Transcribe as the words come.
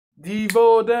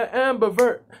Devo the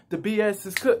ambivert. The BS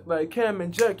is cooked like Cam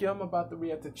and Jack. Yeah, I'm about to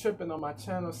react to Trippin' on my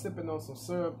channel, sipping on some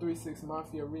syrup. 3-6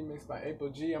 Mafia remix by April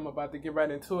G. I'm about to get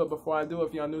right into it. Before I do,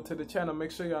 if y'all new to the channel,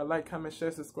 make sure y'all like, comment, share,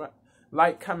 subscribe.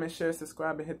 Like, comment, share,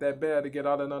 subscribe, and hit that bell to get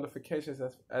all the notifications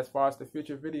as far as the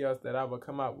future videos that I will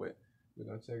come out with. We're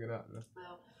gonna check it out now.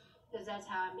 Well, because that's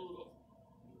how I mean it.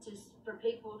 Just for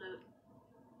people to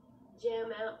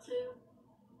jam out to.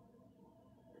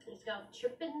 It's called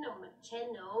Trippin' on my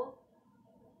channel.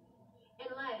 And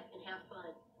laugh and have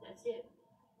fun. That's it.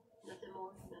 Nothing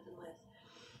more, nothing less.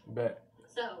 Bet.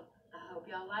 So, I hope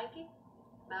y'all like it.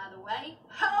 By the way,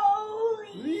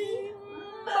 Holy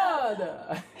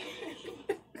Mother!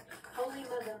 Holy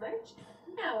Mother merch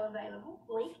now available.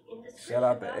 Link in the description. Shout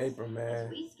out to April, man.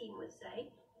 As We Scheme would say,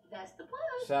 that's the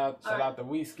plug. Shout out to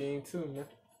We Scheme too, man.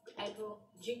 April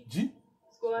G.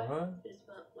 Squad. This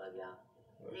fun. Love y'all.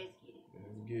 Let's get it.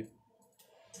 Let's get it.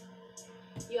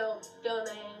 Yo,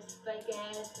 dumbass, fake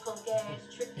ass, punk ass,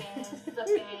 trick ass, suck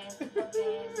ass, fuck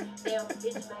ass, damn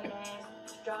bitch made ass,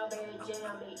 strawberry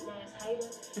jam eating ass hater.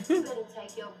 You better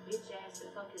take your bitch ass to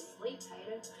fucking sleep,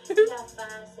 hater. You got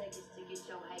 5 seconds to get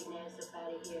your hating ass up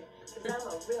out of here. Cause I'm a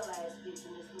real ass bitch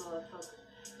in this motherfucker.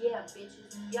 Yeah,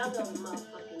 bitches, y'all know the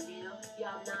motherfucking deal.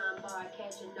 Y'all 9-bar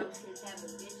catching no sense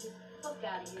having bitches. Fuck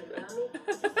out of here, dummy.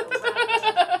 This is a right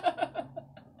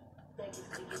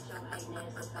to get your hating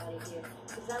ass up out of here.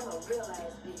 Cause I'm a real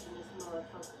ass bitch in this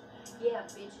motherfucker. Yeah,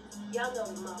 bitches, y'all know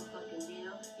the motherfucking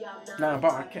deal. Y'all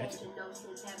 9-bar catching no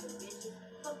sense having bitches.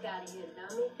 Fuck out of here,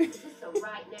 dummy. This is a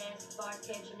right ass, bar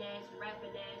catching ass, rapping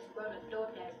ass, run a door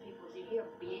ass people's in here,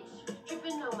 bitch.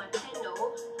 Tripping on my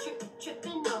channel,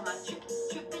 tripping on my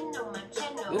tripping on my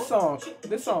channel.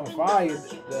 This song fire.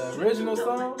 The original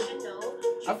song.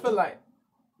 I feel like,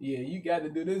 yeah, you got to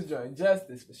do this joint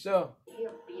justice for sure.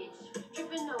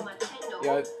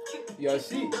 Yo,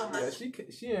 she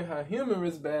in her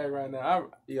humorous bag right now.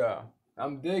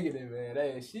 I'm digging it, man.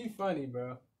 Hey, she funny,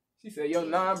 bro. She said, yo,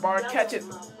 9-bar catch it.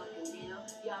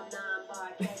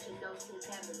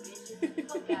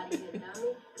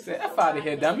 Say, F out of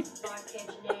here, dummy.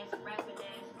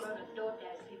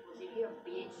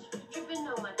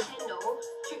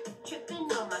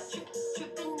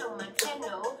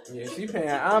 Yeah, she paying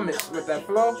homage with that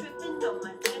flow.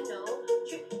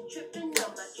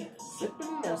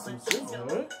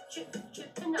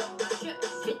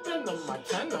 Sippin' on my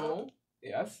channel.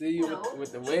 Yeah, I see you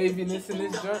with the waviness in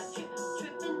this joint.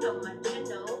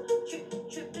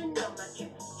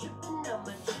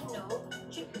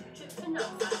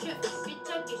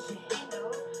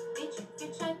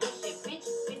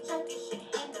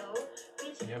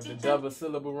 You have the double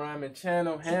syllable rhyming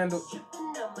channel handle.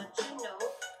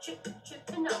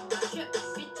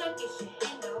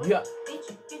 Yeah.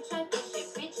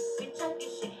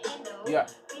 Yeah.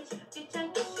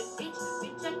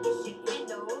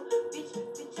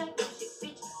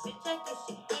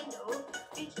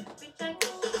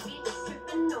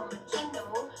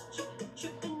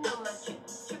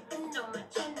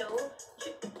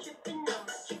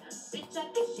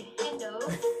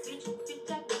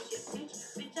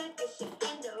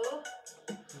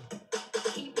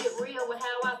 Keep it real with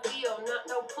how I feel, not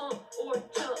no pump or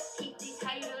chump. Keep these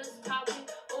haters talking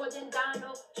more than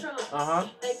Donald Trump.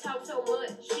 They talk so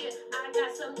much shit, I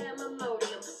got some damn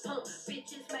Imodium. Punk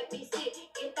bitches make me sick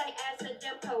if they ask a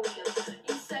damn podium.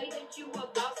 You say that you a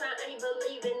boss, I ain't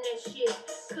believing that shit.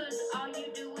 Cause all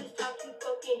you do is talk, you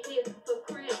fucking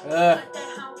hypocrite. Cut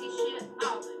that honky shit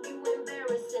off, you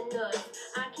embarrassing us.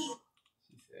 I keep.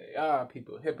 Y'all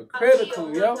people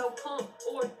hypocritical, yo.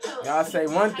 Y'all say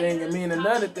one thing and mean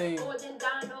another thing. More than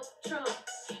Donald Trump.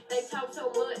 They talk so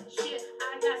much shit,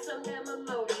 I got some damn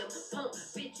Imodium. Punk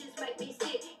bitches make me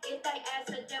sick if they ask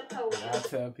a damn podium. I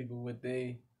tell people what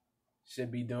they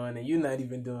should be doing and you not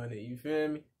even doing it, you feel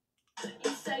me?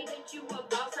 You say that you a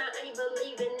boss, I ain't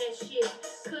believing that shit.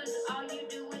 Cause all you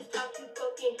do is talk, you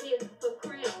fucking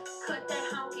hypocrite. Cut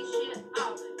that honky shit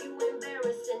off, you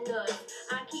embarrassing us.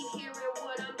 I keep hearing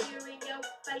what I'm hearing, your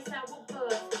face I will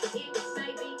buzz. It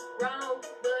may be wrong,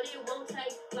 but it won't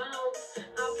take long.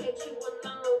 I'll catch you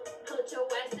alone, punch your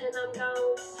ass and I'm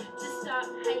gone. Just stop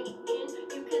hating,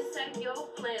 you can save your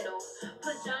flannel.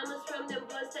 Pajamas from them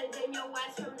bloodstains and your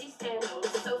ass from these sandals.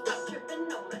 So stop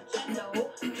tripping on my channel.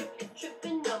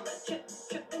 Tripping on my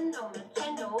tripping on my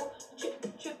channel.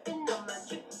 Tripping on my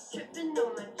tripping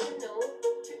on my channel.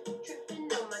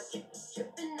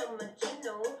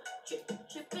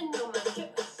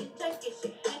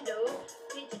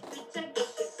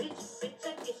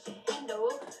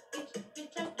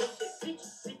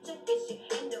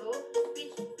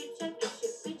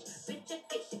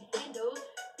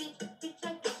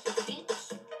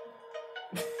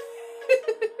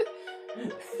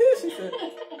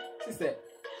 She said,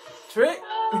 trick.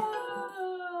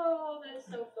 Oh, that's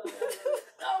so funny.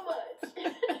 So much.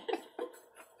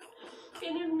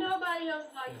 And if nobody else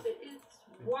likes it, it's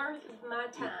worth my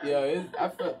time. Yo,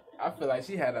 I feel like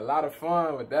she had a lot of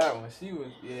fun with that one. She was,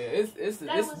 it's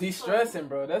de-stressing,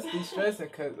 bro. That's de-stressing,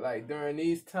 cause like during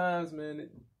these times, man,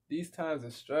 these times are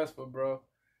stressful, bro.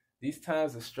 These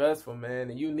times are stressful,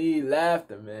 man, and you need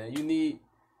laughter, man. You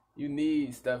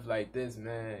need stuff like this,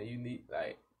 man. You need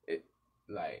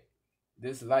like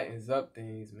this lightens up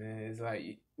things, man. It's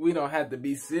like we don't have to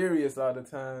be serious all the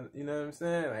time. You know what I'm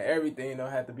saying? Like everything don't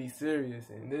have to be serious,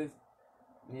 and this.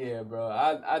 Yeah, bro.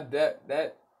 I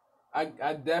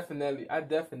definitely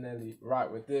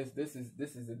rock with this. This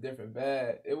is a different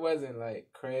bag. It wasn't like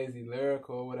crazy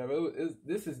lyrical or whatever.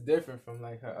 This is different from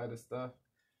like her other stuff.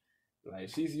 Like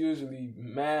she's usually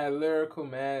mad lyrical,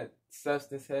 mad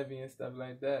substance heavy and stuff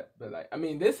like that. But like I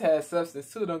mean, this has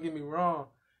substance too. Don't get me wrong.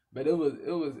 But it was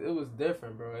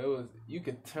different, bro. It was you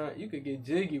could get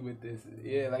jiggy with this.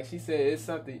 Yeah, like she said, it's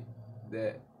something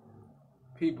that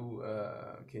people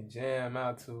can jam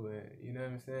out to, and you know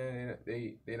what I'm saying.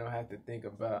 They don't have to think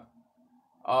about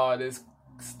all this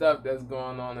stuff that's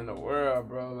going on in the world,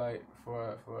 bro. Like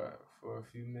for a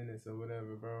few minutes or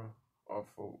whatever, bro, or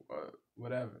for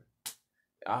whatever.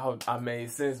 I hope I made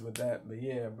sense with that, but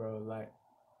yeah, bro. Like,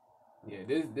 yeah,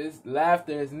 this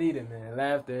laughter is needed, man.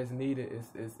 Laughter is needed.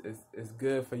 It's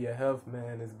good for your health,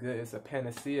 man. It's good. It's a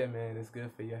panacea, man. It's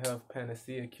good for your health.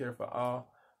 Panacea, cure for all.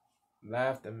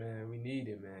 Laughter, man, we need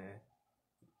it, man.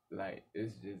 Like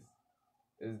it's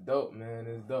dope, man.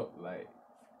 It's dope. Like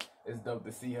it's dope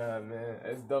to see her, man.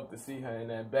 It's dope to see her in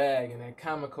that bag, in that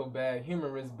comical bag,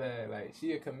 humorous bag. Like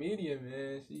she a comedian,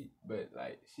 man. But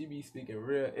like she be speaking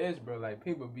real ish, bro. Like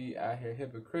people be out here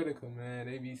hypocritical, man.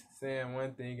 They be saying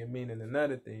one thing and meaning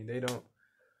another thing. They don't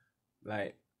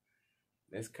like.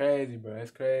 It's crazy, bro.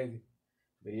 It's crazy.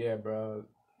 But yeah, bro.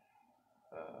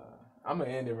 I'm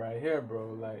gonna end it right here,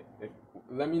 bro. Like,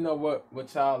 let me know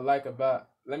what y'all like about.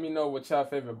 Let me know what y'all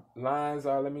favorite lines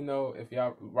are. Let me know if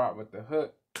y'all rock with the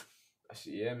hook.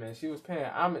 Yeah, man. She was paying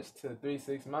homage to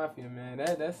 3-6 Mafia, man.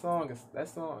 That song,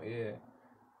 yeah.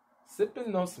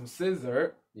 Sippin' on some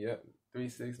scissor. Yep,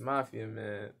 3-6 Mafia,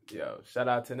 man. Yo, shout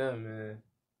out to them, man.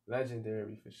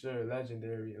 Legendary for sure.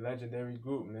 Legendary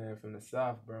group, man, from the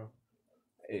South, bro.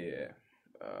 Yeah.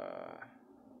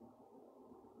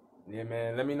 Yeah,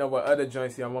 man. Let me know what other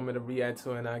joints y'all want me to react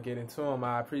to, and I'll get into them.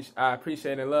 I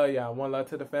appreciate and love y'all. One love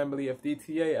to the family of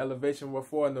DTA. Elevation with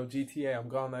 4, no GTA. I'm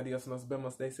gone. Adios, nos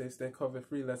vemos. Stay safe, stay COVID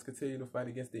free. Let's continue to fight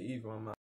against the evil. I'm out.